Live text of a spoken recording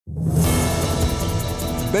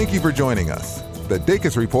Thank you for joining us. The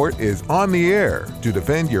Dacus Report is on the air to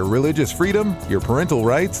defend your religious freedom, your parental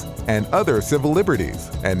rights, and other civil liberties.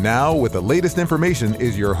 And now, with the latest information,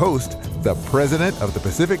 is your host, the president of the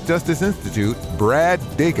Pacific Justice Institute, Brad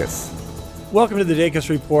Dacus. Welcome to the Dacus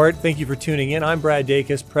Report. Thank you for tuning in. I'm Brad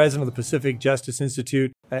Dacus, president of the Pacific Justice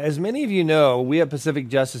Institute. As many of you know, we at Pacific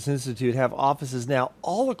Justice Institute have offices now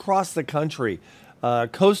all across the country,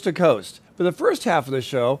 coast to coast. For the first half of the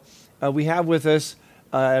show, we have with us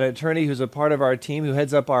an attorney who's a part of our team who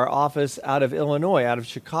heads up our office out of Illinois, out of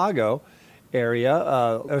Chicago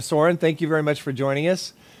area. Soren, thank you very much for joining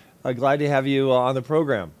us. Glad to have you on the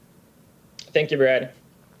program. Thank you, Brad.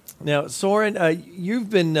 Now, Soren, you've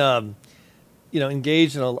been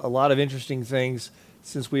engaged in a lot of interesting things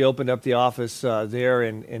since we opened up the office there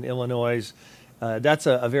in Illinois. That's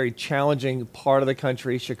a very challenging part of the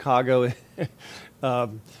country, Chicago, a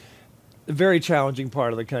very challenging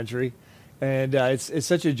part of the country. And it's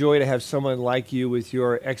such a joy to have someone like you with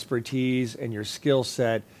your expertise and your skill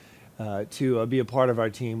set to be a part of our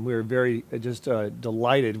team. We're very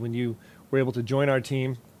delighted when you were able to join our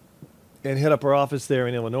team and head up our office there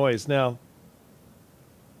in Illinois. Now,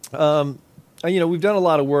 we've done a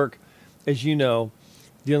lot of work, as you know,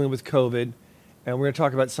 dealing with COVID, and we're going to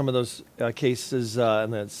talk about some of those cases in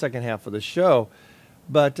the second half of the show.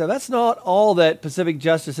 But that's not all that Pacific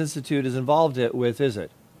Justice Institute is involved with, is it?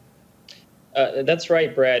 That's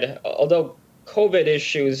right, Brad. Although COVID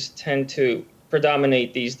issues tend to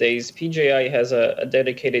predominate these days, PJI has a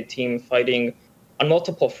dedicated team fighting on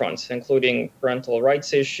multiple fronts, including parental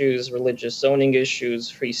rights issues, religious zoning issues,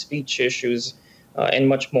 free speech issues, and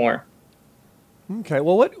much more. Okay.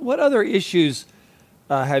 Well, what other issues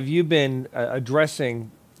have you been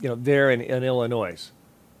addressing, there in Illinois?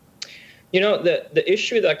 The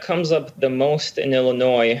issue that comes up the most in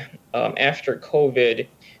Illinois after COVID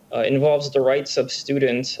involves the rights of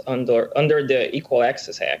students under the Equal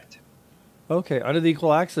Access Act. Okay, under the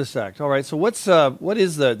Equal Access Act. All right. So what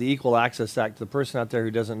is the Equal Access Act? The person out there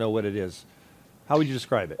who doesn't know what it is, how would you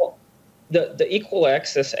describe it? Well, the Equal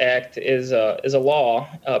Access Act is a law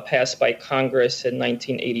passed by Congress in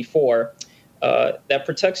 1984 that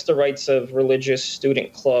protects the rights of religious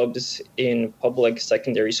student clubs in public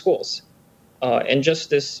secondary schools. And just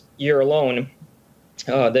this year alone,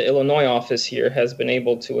 the Illinois office here has been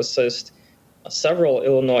able to assist several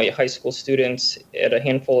Illinois high school students at a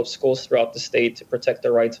handful of schools throughout the state to protect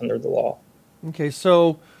their rights under the law. Okay,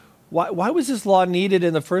 so why was this law needed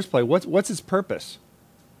in the first place? What's its purpose?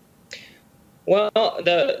 Well,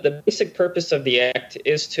 the basic purpose of the act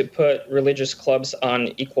is to put religious clubs on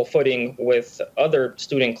equal footing with other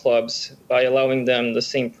student clubs by allowing them the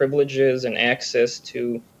same privileges and access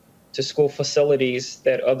to school facilities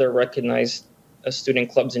that other recognized student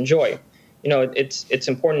clubs enjoy. It's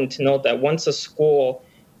important to note that once a school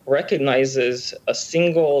recognizes a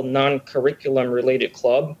single non-curriculum related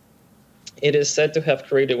club, it is said to have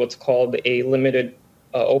created what's called a limited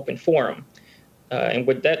open forum. And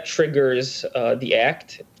what that triggers the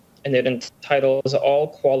act, and it entitles all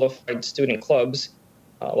qualified student clubs,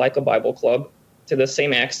 like a Bible club, to the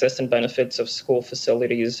same access and benefits of school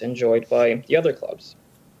facilities enjoyed by the other clubs.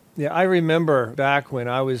 Yeah, I remember back when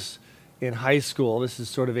I was in high school, this is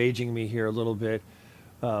sort of aging me here a little bit,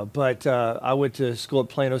 but I went to school at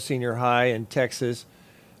Plano Senior High in Texas,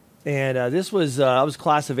 and this was, I was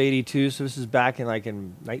class of 82, so this is back in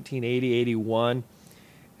 1980, 81,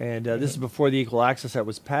 and this is before the Equal Access Act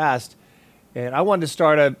was passed, and I wanted to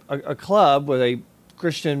start a club with a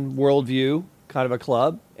Christian worldview, kind of a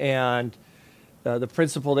club, and the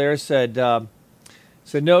principal there said,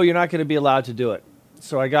 no, you're not going to be allowed to do it.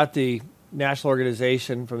 So I got the national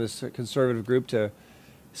organization from this conservative group to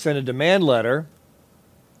send a demand letter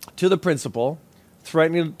to the principal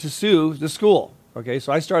threatening to sue the school. Okay,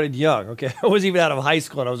 so I started young. Okay, I wasn't even out of high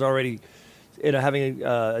school, and I was already having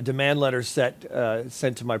a demand letter sent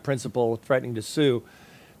to my principal threatening to sue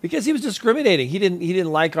because he was discriminating. He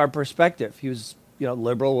didn't like our perspective. He was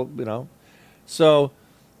liberal. So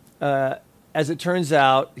as it turns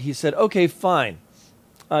out, he said, okay, fine,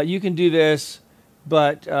 you can do this,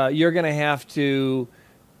 but you're going to have to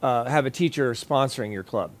have a teacher sponsoring your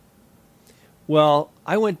club. Well,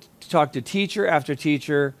 I went to talk to teacher after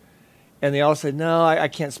teacher, and they all said, no, I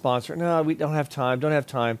can't sponsor it. No, we don't have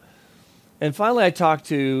time. And finally, I talked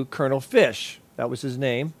to Colonel Fish. That was his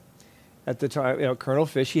name at the time. Colonel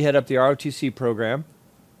Fish, he headed up the ROTC program.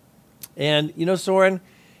 And, Soren,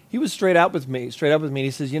 he was straight up with me. And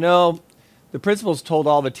he says, the principal's told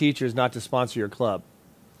all the teachers not to sponsor your club.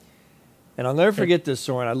 And I'll never forget this,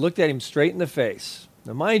 Soren. I looked at him straight in the face.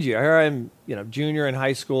 Now, mind you, here I'm, junior in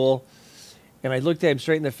high school, and I looked at him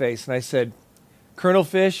straight in the face, and I said, Colonel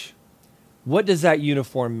Fish, what does that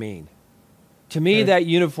uniform mean? To me, that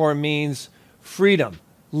uniform means freedom,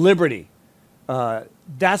 liberty.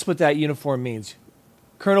 That's what that uniform means.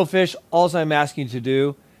 Colonel Fish, all I'm asking you to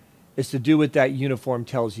do is to do what that uniform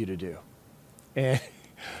tells you to do. And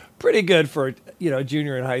pretty good for, a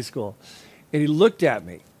junior in high school. And he looked at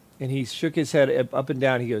me, and he shook his head up and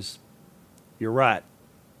down. He goes, "You're right.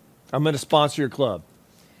 I'm going to sponsor your club."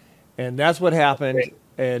 And that's what happened. Great.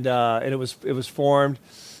 And it was formed.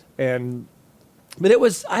 But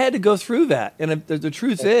I had to go through that. And the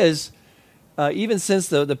truth is, even since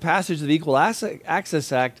the passage of the Equal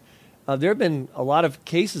Access Act, there have been a lot of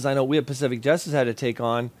cases I know we at Pacific Justice had to take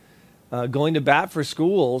on, going to bat for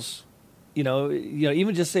schools,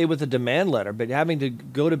 even just say with a demand letter, but having to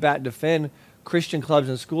go to bat and defend Christian clubs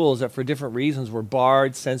and schools that for different reasons were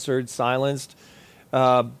barred, censored, silenced.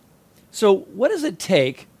 So what does it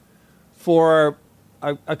take for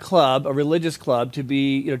a club, a religious club, to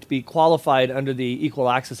be qualified under the Equal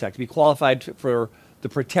Access Act, to be qualified for the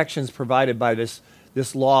protections provided by this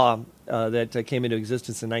law that came into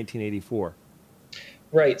existence in 1984?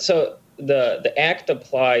 Right. So the act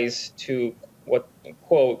applies to what,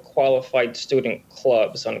 quote, qualified student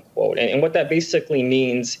clubs, unquote. And what that basically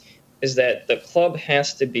means is that the club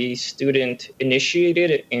has to be student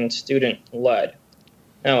initiated and student led.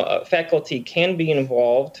 Now, faculty can be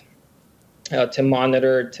involved to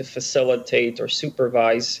monitor, to facilitate, or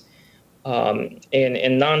supervise.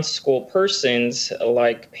 And non-school persons,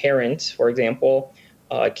 like parents, for example,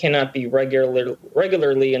 cannot be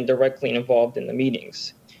regularly and directly involved in the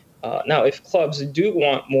meetings. Now, if clubs do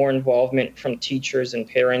want more involvement from teachers and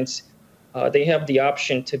parents, they have the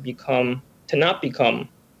option to not become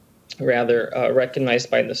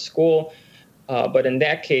recognized by the school. But in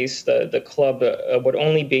that case, the club would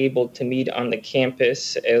only be able to meet on the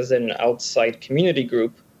campus as an outside community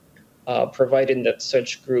group, provided that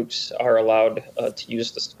such groups are allowed to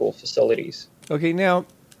use the school facilities. Okay, now,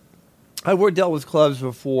 I've dealt with clubs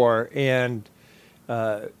before, and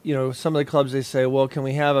some of the clubs, they say, well, can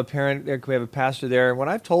we have a parent there? Can we have a pastor there? And what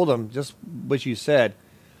I've told them, just what you said,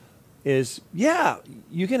 is, yeah,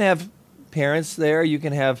 you can have parents there. You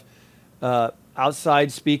can have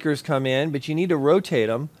outside speakers come in, but you need to rotate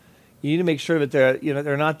them. You need to make sure that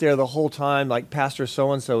they're not there the whole time, like Pastor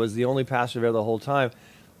so-and-so is the only pastor there the whole time.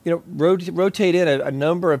 Rotate in a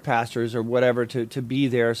number of pastors or whatever to be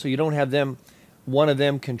there, so you don't have one of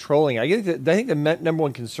them controlling. I think the number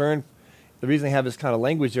one concern, the reason they have this kind of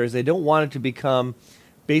language there, is they don't want it to become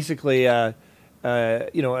basically a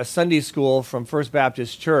Sunday school from First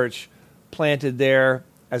Baptist Church planted there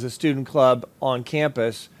as a student club on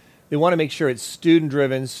campus. They want to make sure it's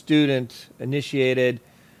student-driven, student-initiated,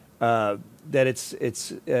 that it's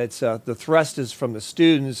the thrust is from the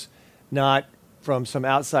students, not from some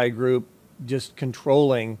outside group just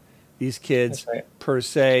controlling these kids per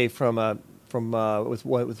se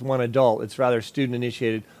with one adult. It's rather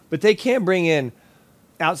student-initiated. But they can bring in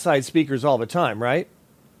outside speakers all the time, right?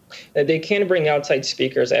 They can bring outside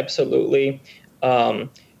speakers, absolutely.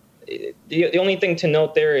 The only thing to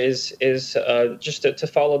note there is just to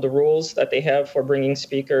follow the rules that they have for bringing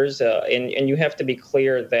speakers, and you have to be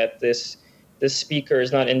clear that this speaker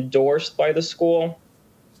is not endorsed by the school,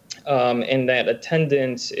 and that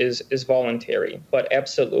attendance is voluntary. But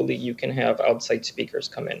absolutely, you can have outside speakers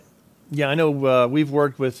come in. Yeah, I know we've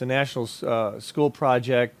worked with the National School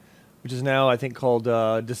Project, which is now, I think, called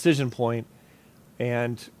Decision Point,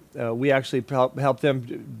 and we actually help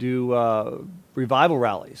them do revival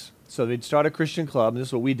rallies. So they'd start a Christian club, and this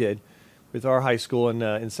is what we did with our high school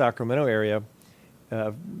in Sacramento area.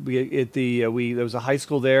 There was a high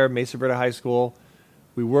school there, Mesa Verde High School.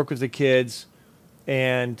 We worked with the kids,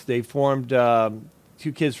 and they formed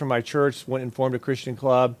 2 kids from my church went and formed a Christian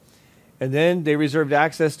club, and then they reserved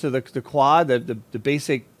access to the quad, the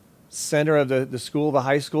basic center of the school, the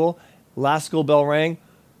high school. Last school bell rang,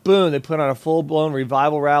 boom! They put on a full-blown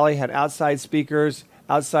revival rally, had outside speakers,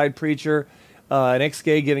 outside preacher, an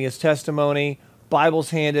ex-gay giving his testimony, Bibles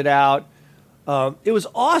handed out. It was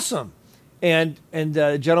awesome. And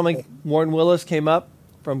a gentleman, Warren Willis, came up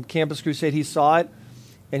from Campus Crusade. He saw it,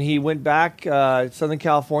 and he went back to Southern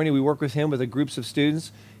California. We worked with him with the groups of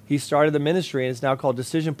students. He started the ministry, and it's now called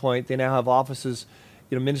Decision Point. They now have offices,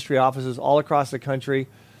 ministry offices all across the country.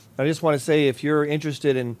 I just want to say, if you're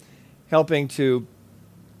interested in helping to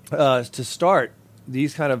start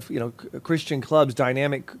these kind of Christian clubs,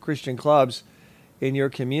 dynamic Christian clubs in your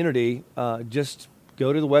community, just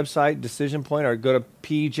go to the website Decision Point, or go to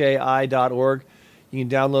pji.org. You can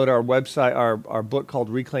download our website, our book called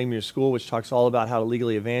Reclaim Your School, which talks all about how to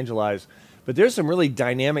legally evangelize. But there's some really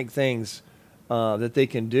dynamic things that they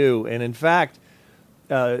can do, and in fact,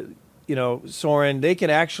 Soren, they can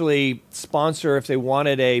actually sponsor if they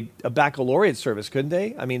wanted a baccalaureate service, couldn't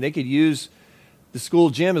they? I mean, they could use the school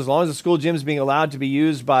gym as long as the school gym is being allowed to be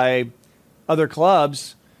used by other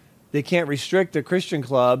clubs. They can't restrict the Christian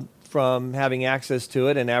club from having access to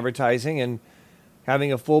it and advertising and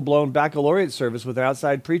having a full-blown baccalaureate service with an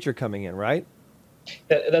outside preacher coming in, right?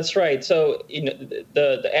 That's right. So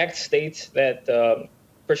the Act states that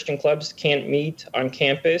Christian clubs can't meet on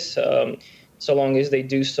campus so long as they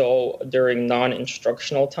do so during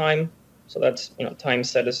non-instructional time. So that's time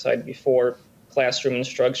set aside before classroom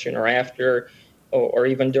instruction or after, or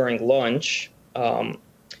even during lunch. And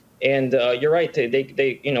you're right.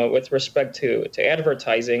 They with respect to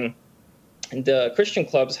advertising, the Christian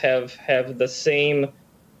clubs have the same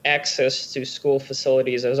access to school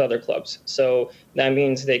facilities as other clubs. So that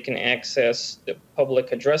means they can access the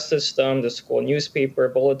public address system, the school newspaper,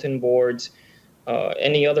 bulletin boards,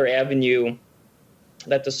 any other avenue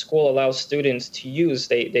that the school allows students to use,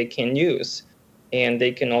 they can use. And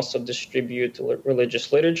they can also distribute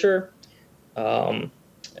religious literature.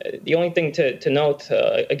 The only thing to note,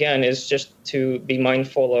 again, is just to be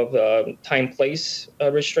mindful of time-place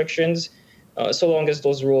restrictions, so long as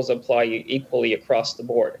those rules apply equally across the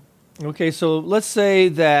board. Okay, so let's say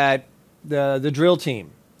that the drill team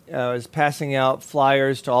is passing out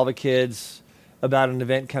flyers to all the kids about an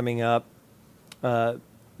event coming up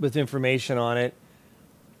with information on it.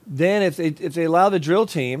 Then if they allow the drill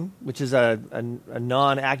team, which is a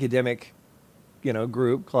non-academic,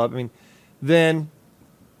 group, club, then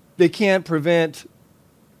they can't prevent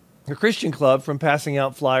a Christian club from passing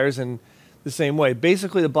out flyers in the same way.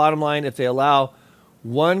 Basically, the bottom line, if they allow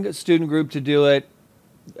one student group to do it,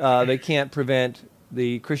 they can't prevent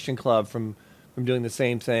the Christian club from doing the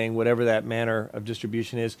same thing, whatever that manner of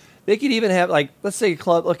distribution is. They could even have, let's say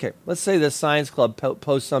the science club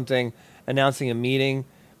posts something announcing a meeting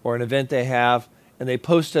or an event they have, and they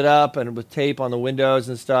post it up and with tape on the windows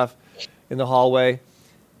and stuff in the hallway.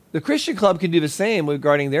 The Christian club can do the same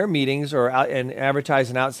regarding their meetings and advertise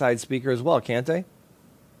an outside speaker as well, can't they?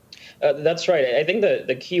 That's right. I think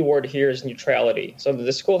the key word here is neutrality. So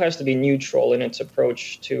the school has to be neutral in its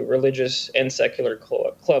approach to religious and secular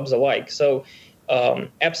clubs alike. So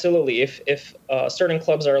absolutely, if certain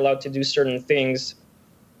clubs are allowed to do certain things,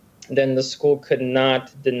 then the school could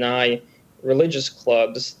not deny religious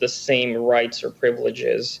clubs the same rights or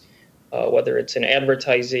privileges, whether it's in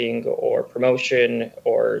advertising or promotion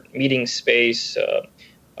or meeting space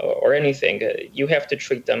or anything. You have to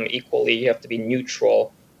treat them equally. You have to be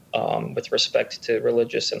neutral with respect to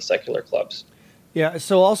religious and secular clubs. Yeah,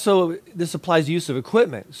 so also this applies to use of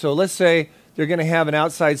equipment. So let's say they're going to have an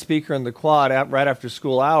outside speaker in the quad right after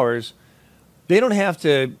school hours. They don't have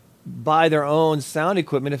to buy their own sound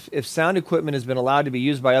equipment. If sound equipment has been allowed to be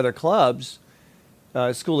used by other clubs,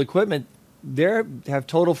 school equipment, they have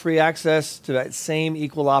total free access to that same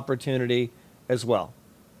equal opportunity as well,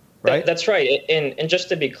 right? That's right. And just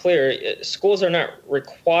to be clear, schools are not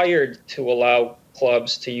required to allow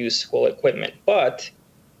clubs to use school equipment. But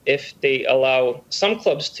if they allow some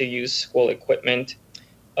clubs to use school equipment,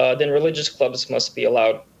 then religious clubs must be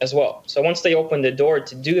allowed as well. So once they open the door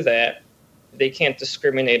to do that, they can't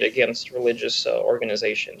discriminate against religious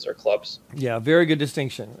organizations or clubs. Yeah, very good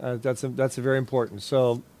distinction. That's a very important.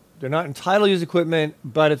 So they're not entitled to use equipment,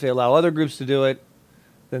 but if they allow other groups to do it,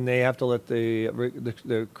 then they have to let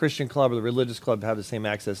the Christian club or the religious club have the same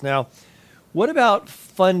access. Now, what about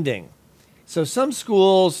funding? So some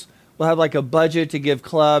schools will have a budget to give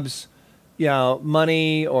clubs,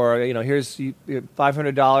 money, or here's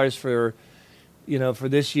 $500 for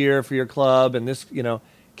this year for your club, and this,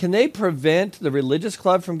 Can they prevent the religious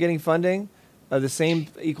club from getting funding, the same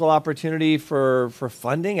equal opportunity for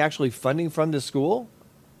funding, actually funding from the school?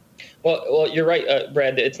 Well, you're right,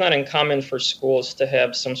 Brad. It's not uncommon for schools to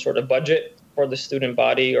have some sort of budget for the student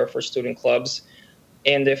body or for student clubs.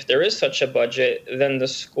 And if there is such a budget, then the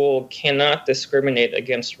school cannot discriminate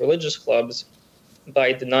against religious clubs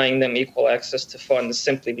by denying them equal access to funds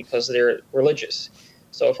simply because they're religious.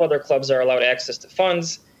 So if other clubs are allowed access to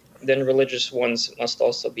funds, then religious ones must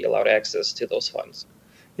also be allowed access to those funds.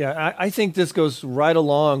 Yeah, I think this goes right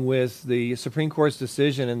along with the Supreme Court's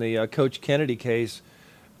decision in the Coach Kennedy case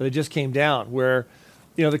that just came down, where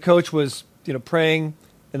the coach was praying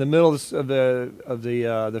in the middle of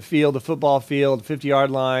the field, the football field, 50-yard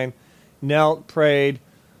line, knelt, prayed,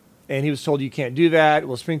 and he was told you can't do that.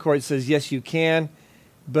 Well, Supreme Court says yes, you can.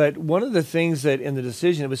 But one of the things that in the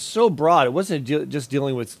decision, it was so broad, it wasn't just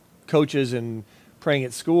dealing with coaches and praying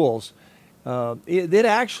at schools. It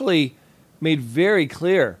actually made very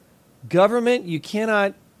clear, government, you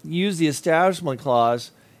cannot use the Establishment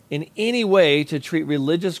Clause in any way to treat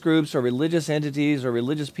religious groups or religious entities or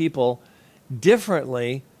religious people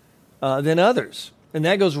differently than others. And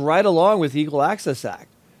that goes right along with the Equal Access Act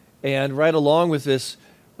and right along with this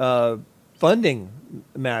funding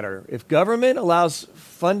matter. If government allows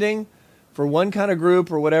funding for one kind of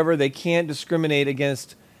group or whatever, they can't discriminate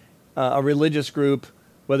against a religious group,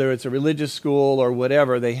 whether it's a religious school or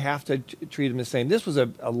whatever. They have to treat them the same. This was a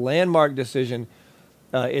landmark decision.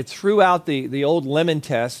 It threw out the old Lemon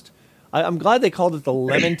Test. I'm glad they called it the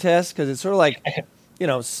Lemon Test, because it's sort of like,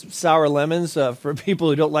 sour lemons for people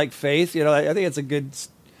who don't like faith. I think it's a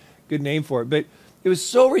good name for it. But it was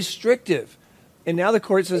so restrictive. And now the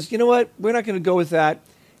court says, you know what, we're not going to go with that.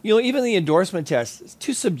 Even the endorsement test is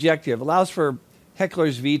too subjective, allows for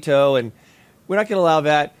heckler's veto, and we're not going to allow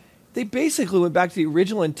that. They basically went back to the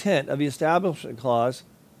original intent of the Establishment Clause.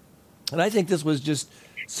 And I think this was just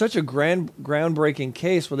such a groundbreaking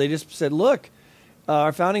case where they just said, look,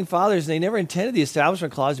 our founding fathers, they never intended the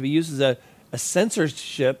Establishment Clause to be used as a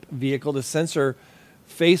censorship vehicle to censor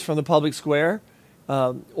faith from the public square,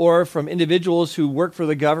 or from individuals who work for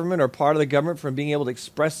the government or part of the government from being able to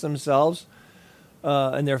express themselves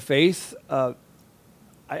and their faith.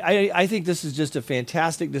 I think this is just a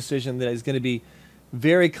fantastic decision that is going to be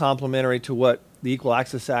very complementary to what the Equal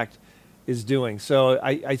Access Act is doing. So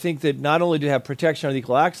I think that not only do you have protection under the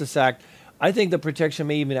Equal Access Act, I think the protection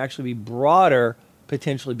may even actually be broader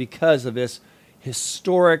potentially because of this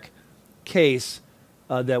historic case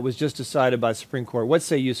that was just decided by the Supreme Court. What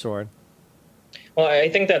say you, Soren? Well, I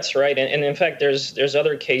think that's right, and in fact, there's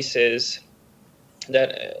other cases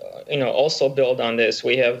that also build on this.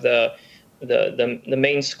 We have the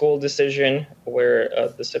main school decision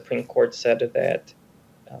where the Supreme Court said that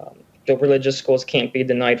the religious schools can't be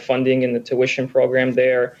denied funding in the tuition program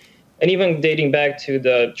there, and even dating back to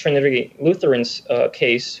the Trinity Lutherans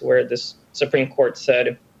case where the Supreme Court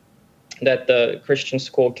said that the Christian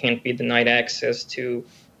school can't be denied access to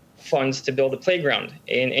funds to build a playground.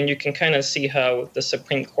 And you can kind of see how the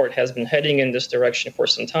Supreme Court has been heading in this direction for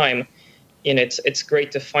some time. And it's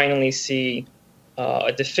great to finally see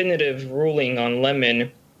a definitive ruling on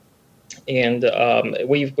Lemon. And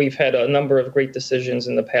we've had a number of great decisions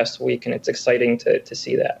in the past week, and it's exciting to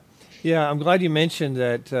see that. Yeah, I'm glad you mentioned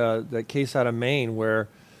that case out of Maine where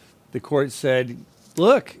the court said,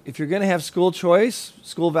 look, if you're going to have school choice,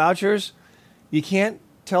 school vouchers, you can't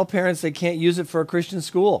tell parents they can't use it for a Christian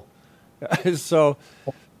school. So,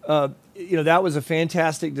 that was a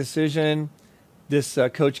fantastic decision. This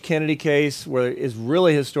Coach Kennedy case is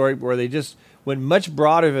really historic, where they just went much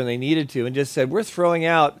broader than they needed to and just said, we're throwing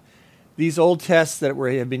out these old tests that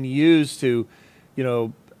have been used to,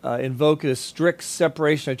 invoke a strict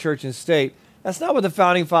separation of church and state. That's not what the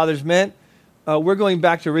Founding Fathers meant. We're going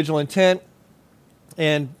back to original intent.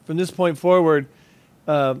 And from this point forward,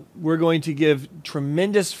 we're going to give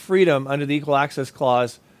tremendous freedom under the Equal Access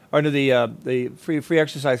Clause, under the free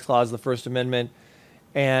exercise clause of the First Amendment,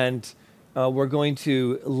 and we're going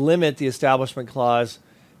to limit the Establishment Clause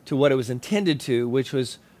to what it was intended to, which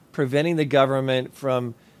was preventing the government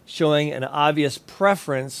from showing an obvious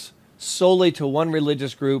preference solely to one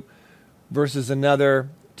religious group versus another,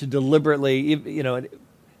 to deliberately,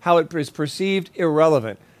 how it is perceived,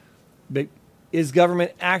 irrelevant. But is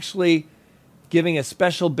government actually giving a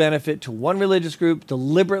special benefit to one religious group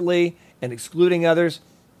deliberately and excluding others?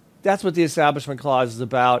 That's what the Establishment Clause is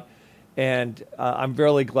about, and I'm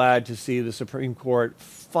very glad to see the Supreme Court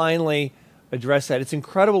finally address that. It's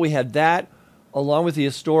incredible we had that, along with the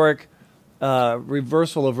historic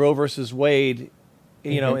reversal of Roe versus Wade,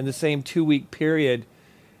 in the same 2-week period.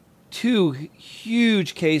 Two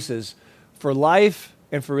huge cases for life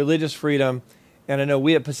and for religious freedom, and I know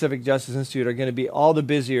we at Pacific Justice Institute are going to be all the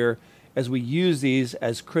busier as we use these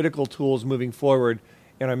as critical tools moving forward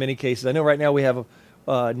in our many cases. I know right now we have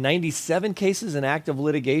 97 cases in active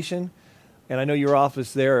litigation, and I know your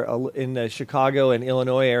office there in the Chicago and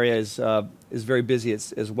Illinois area is very busy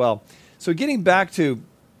as well. So getting back to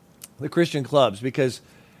the Christian clubs, because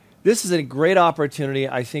this is a great opportunity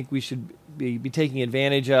I think we should be taking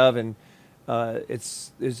advantage of, and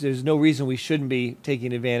there's no reason we shouldn't be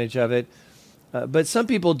taking advantage of it. But some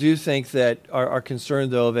people do think that are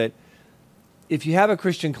concerned, though, that if you have a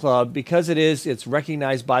Christian club, because it's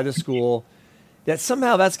recognized by the school, that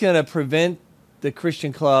somehow that's going to prevent the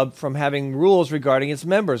Christian club from having rules regarding its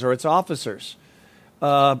members or its officers.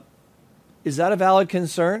 Is that a valid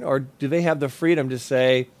concern, or do they have the freedom to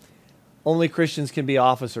say only Christians can be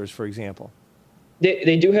officers, for example?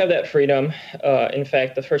 They do have that freedom. In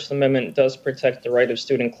fact, the First Amendment does protect the right of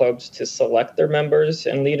student clubs to select their members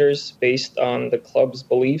and leaders based on the club's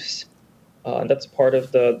beliefs. That's part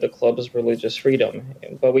of the club's religious freedom.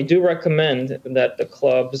 But we do recommend that the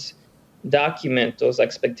clubs document those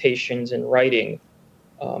expectations in writing.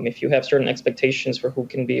 If you have certain expectations for who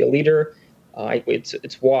can be a leader,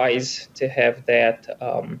 it's wise to have that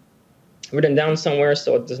written down somewhere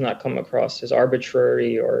so it does not come across as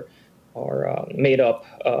arbitrary or made up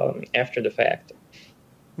after the fact.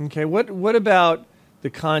 Okay, what about the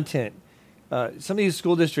content? Some of these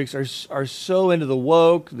school districts are so into the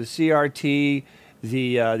woke, the CRT,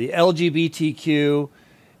 the LGBTQ,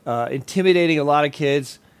 intimidating a lot of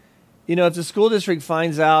kids. You know, if the school district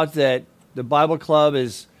finds out that the Bible club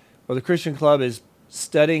or the Christian club is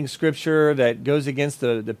studying scripture that goes against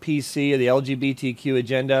the PC or the LGBTQ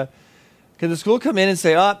agenda, can the school come in and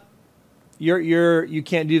say, you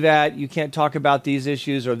can't do that, you can't talk about these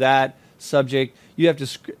issues or that subject, you have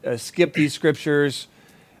to skip these scriptures,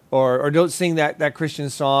 or don't sing that Christian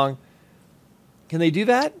song? Can they do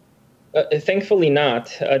that? Thankfully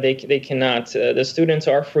not. They cannot. The students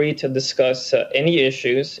are free to discuss any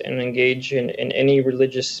issues and engage in any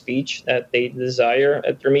religious speech that they desire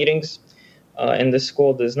at their meetings. And the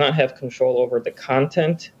school does not have control over the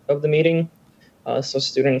content of the meeting. So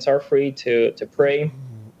students are free to pray,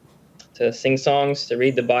 to sing songs, to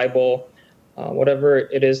read the Bible. Whatever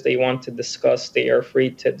it is they want to discuss, they are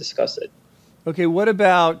free to discuss it. Okay, what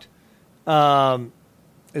about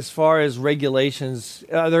as far as regulations?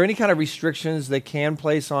 Are there any kind of restrictions they can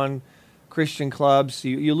place on Christian clubs?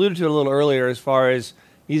 You alluded to it a little earlier as far as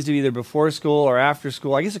needs to be either before school or after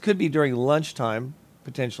school. I guess it could be during lunchtime,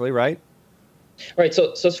 potentially, right? Right.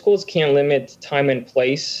 So schools can't limit time and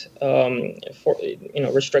place for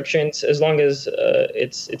restrictions as long as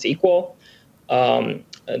it's equal.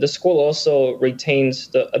 The school also retains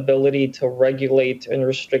the ability to regulate and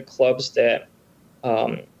restrict clubs that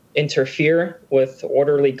interfere with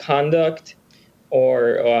orderly conduct,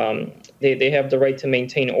 or they have the right to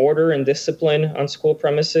maintain order and discipline on school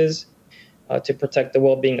premises to protect the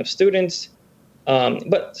well-being of students.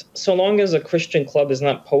 But so long as a Christian club is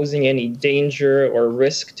not posing any danger or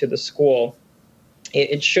risk to the school,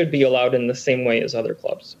 it should be allowed in the same way as other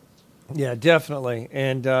clubs. Yeah, definitely.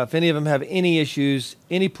 And if any of them have any issues,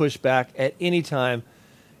 any pushback at any time,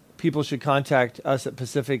 people should contact us at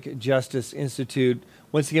Pacific Justice Institute.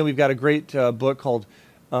 Once again, we've got a great book called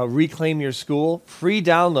Reclaim Your School. Free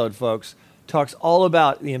download, folks. Talks all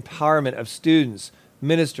about the empowerment of students,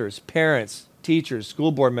 ministers, parents, teachers,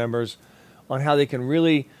 school board members, on how they can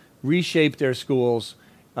really reshape their schools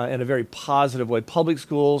in a very positive way. Public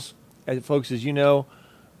schools, folks, as you know,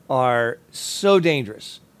 are so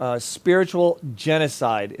dangerous. Spiritual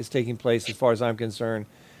genocide is taking place as far as I'm concerned.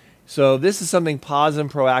 So this is something positive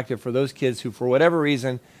and proactive for those kids who, for whatever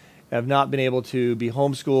reason, have not been able to be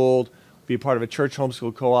homeschooled, be part of a church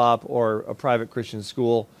homeschool co-op or a private Christian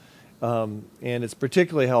school. And it's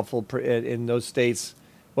particularly helpful in those states.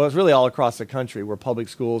 Well, it's really all across the country where public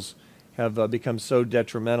schools have become so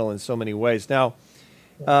detrimental in so many ways. Now,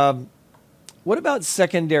 what about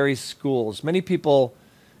secondary schools? Many people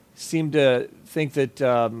seem to think that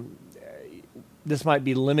this might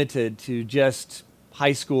be limited to just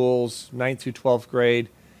high schools, 9th through 12th grade.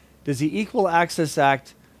 Does the Equal Access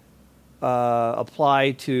Act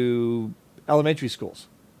apply to elementary schools?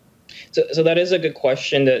 So that is a good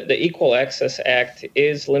question. The Equal Access Act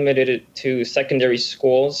is limited to secondary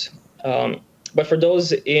schools. But for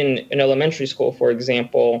those in elementary school, for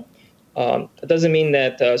example, it doesn't mean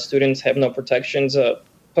that students have no protections.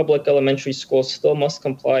 Public elementary schools still must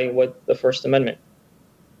comply with the First Amendment.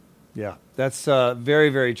 Yeah, that's very,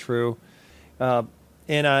 very true.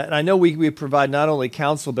 And I know we provide not only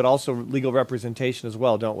counsel, but also legal representation as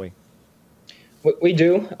well, don't we? We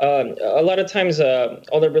do. A lot of times,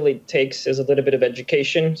 all it really takes is a little bit of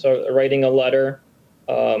education. So writing a letter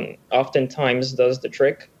oftentimes does the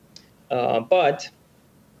trick. But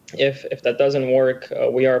if that doesn't work,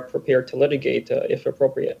 we are prepared to litigate if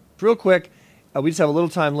appropriate. Real quick, we just have a little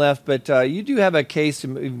time left, but you do have a case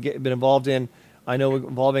you've been involved in, I know,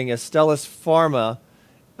 involving Astellas Pharma,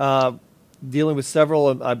 dealing with several,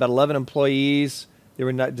 about 11 employees. They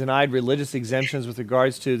were denied religious exemptions with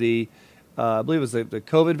regards to the, I believe it was the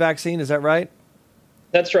COVID vaccine. Is that right?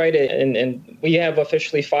 That's right, and we have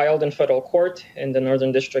officially filed in federal court in the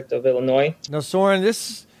Northern District of Illinois. Now, Soren,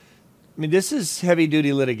 this is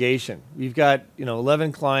heavy-duty litigation. You've got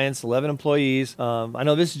 11 clients, 11 employees. I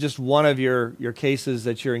know this is just one of your cases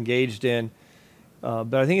that you're engaged in,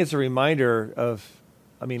 but I think it's a reminder of,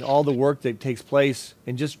 all the work that takes place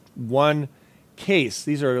in just one case.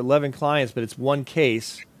 These are 11 clients, but it's one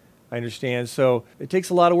case, I understand. So it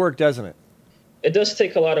takes a lot of work, doesn't it? It does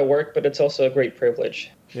take a lot of work, but it's also a great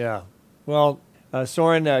privilege. Yeah. Well,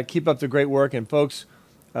 Soren, keep up the great work. And folks,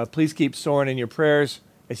 please keep Soren in your prayers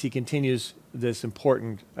as he continues this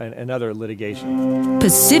important and other litigation.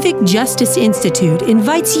 Pacific Justice Institute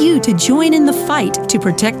invites you to join in the fight to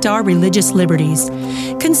protect our religious liberties.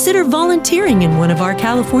 Consider volunteering in one of our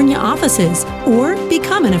California offices or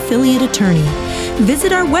become an affiliate attorney.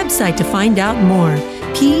 Visit our website to find out more,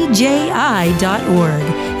 pji.org.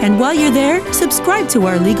 And while you're there, subscribe to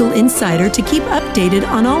our Legal Insider to keep updated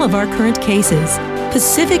on all of our current cases.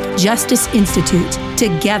 Pacific Justice Institute.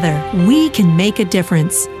 Together, we can make a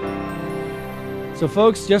difference. So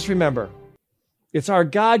folks, just remember, it's our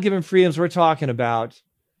God-given freedoms we're talking about.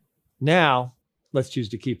 Now, let's choose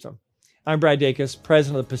to keep them. I'm Brad Dacus,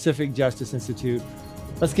 president of the Pacific Justice Institute.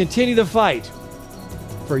 Let's continue the fight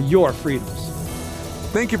for your freedoms.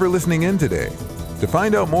 Thank you for listening in today. To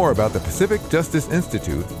find out more about the Pacific Justice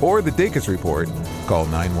Institute or the Dacus Report, call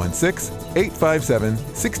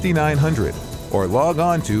 916-857-6900 or log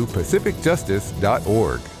on to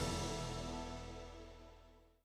pacificjustice.org.